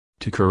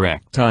To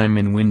correct time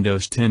in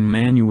Windows 10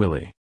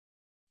 manually,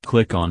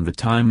 click on the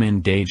time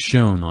and date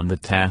shown on the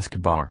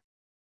taskbar.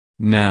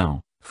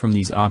 Now, from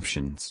these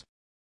options,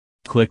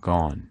 click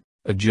on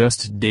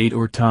Adjust Date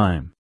or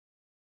Time.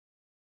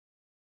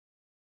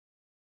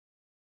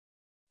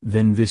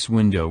 Then this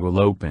window will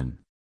open.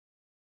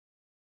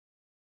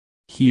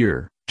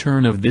 Here,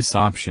 turn off this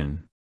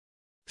option.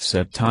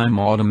 Set time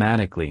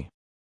automatically.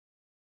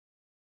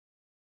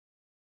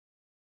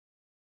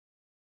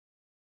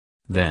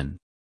 Then,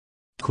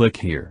 click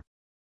here.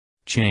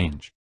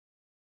 Change.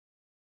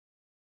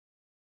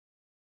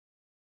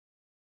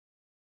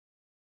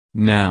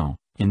 Now,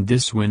 in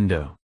this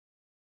window,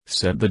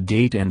 set the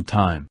date and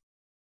time.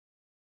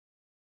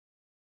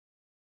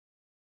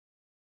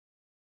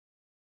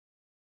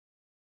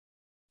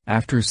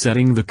 After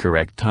setting the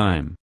correct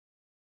time,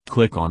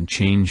 click on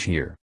Change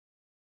here.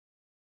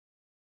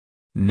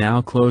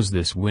 Now close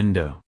this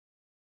window.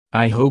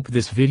 I hope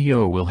this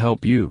video will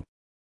help you.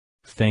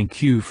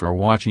 Thank you for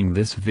watching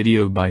this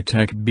video by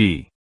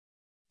taskbar.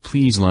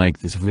 Please like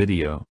this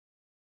video.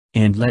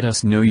 And let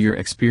us know your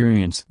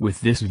experience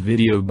with this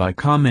video by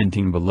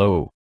commenting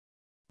below.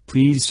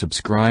 Please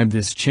subscribe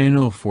this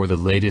channel for the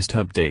latest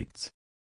updates.